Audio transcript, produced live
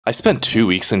I spent 2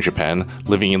 weeks in Japan,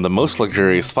 living in the most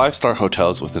luxurious 5-star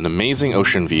hotels with an amazing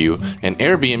ocean view, an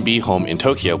Airbnb home in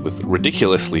Tokyo with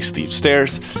ridiculously steep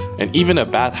stairs, and even a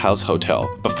bathhouse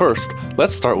hotel. But first,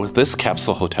 let's start with this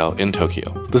capsule hotel in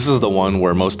Tokyo. This is the one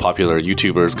where most popular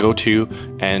YouTubers go to,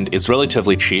 and it's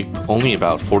relatively cheap, only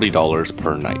about $40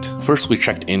 per night. First, we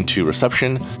checked into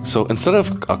reception, so instead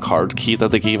of a card key that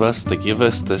they gave us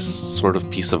this sort of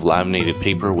piece of laminated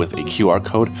paper with a QR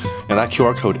code, and that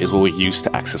QR code is what we use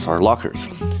to access our lockers.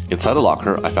 Inside the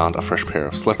locker, I found a fresh pair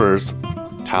of slippers,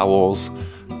 towels,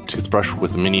 toothbrush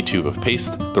with a mini tube of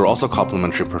paste. There were also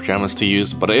complimentary pajamas to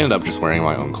use, but I ended up just wearing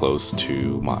my own clothes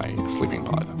to my sleeping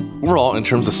pod. Overall, in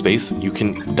terms of space, you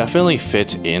can definitely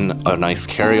fit in a nice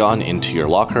carry-on into your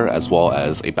locker as well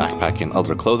as a backpack and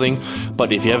other clothing,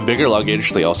 but if you have bigger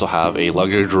luggage, they also have a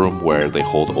luggage room where they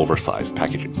hold oversized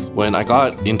packages. When I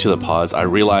got into the pods, I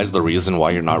realized the reason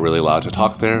why you're not really allowed to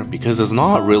talk there, because it's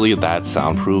not really that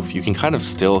soundproof. You can kind of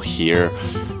still hear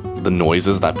the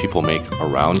noises that people make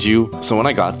around you. So when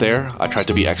I got there, I tried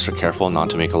to be extra careful not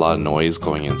to make a lot of noise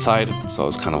going inside, so I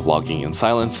was kind of vlogging in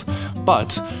silence.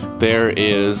 But there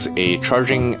is a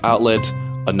charging outlet,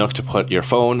 a nook to put your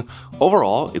phone.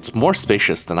 Overall, it's more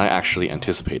spacious than I actually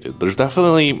anticipated. There's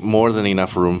definitely more than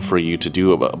enough room for you to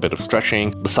do a bit of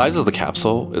stretching. The size of the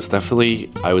capsule is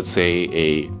definitely, I would say,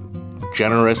 a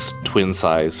generous twin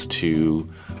size to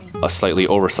a slightly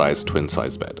oversized twin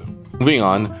size bed. Moving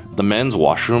on, the men's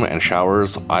washroom and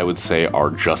showers, I would say, are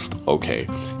just okay.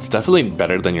 It's definitely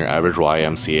better than your average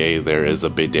YMCA. There is a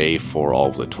bidet for all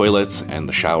of the toilets, and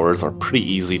the showers are pretty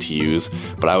easy to use,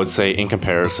 but I would say in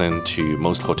comparison to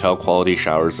most hotel quality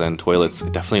showers and toilets,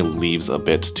 it definitely leaves a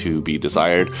bit to be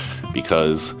desired,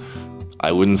 because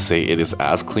I wouldn't say it is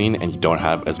as clean and you don't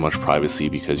have as much privacy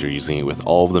because you're using it with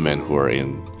all of the men who are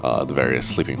in the various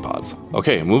sleeping pods.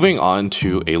 Okay, moving on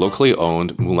to a locally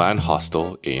owned Mulan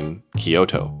hostel in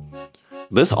Kyoto.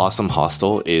 This awesome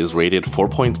hostel is rated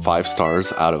 4.5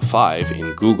 stars out of 5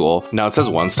 in Google. Now it says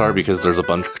 1 star because there's a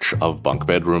bunch of bunk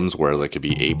bedrooms where there could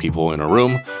be 8 people in a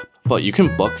room, but you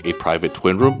can book a private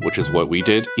twin room, which is what we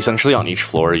did. Essentially on each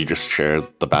floor, you just share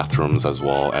the bathrooms as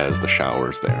well as the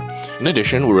showers there. In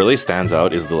addition, what really stands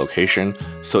out is the location.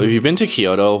 So if you've been to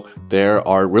Kyoto, there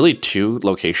are really 2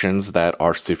 locations that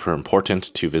are super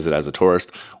important to visit as a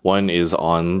tourist. One is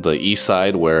on the east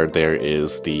side where there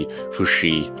is the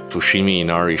Fushimi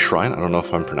Inari Shrine. I don't know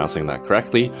if I'm pronouncing that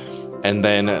correctly. And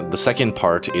then the second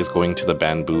part is going to the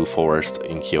bamboo forest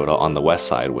in Kyoto on the west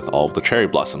side with all of the cherry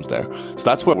blossoms there. So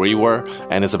that's where we were,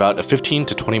 and it's about a 15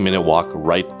 to 20 minute walk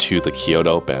right to the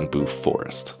Kyoto bamboo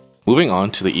forest. Moving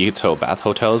on to the Ito bath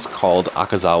hotels called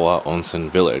Akazawa Onsen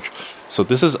Village. So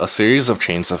this is a series of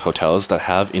chains of hotels that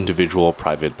have individual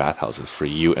private bathhouses for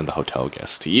you and the hotel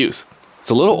guests to use. It's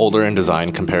a little older in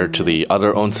design compared to the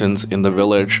other onsens in the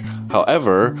village.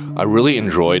 However, I really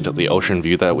enjoyed the ocean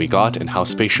view that we got and how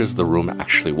spacious the room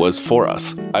actually was for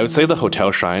us. I would say the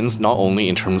hotel shines not only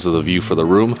in terms of the view for the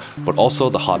room, but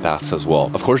also the hot baths as well.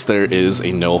 Of course, there is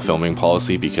a no filming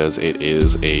policy because it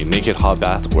is a naked hot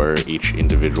bath where each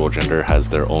individual gender has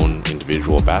their own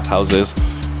individual bathhouses.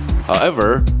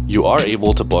 However, you are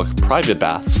able to book private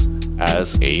baths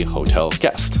as a hotel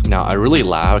guest. Now, I really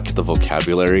lack the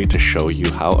vocabulary to show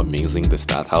you how amazing this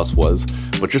bathhouse was,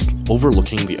 but just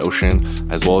overlooking the ocean,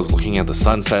 as well as looking at the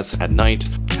sunsets at night,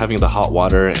 having the hot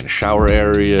water and shower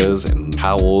areas and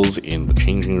towels in the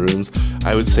changing rooms,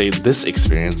 I would say this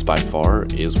experience by far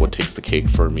is what takes the cake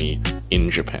for me in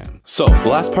Japan. So, the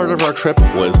last part of our trip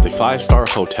was the 5-star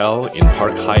hotel in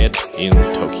Park Hyatt in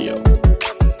Tokyo.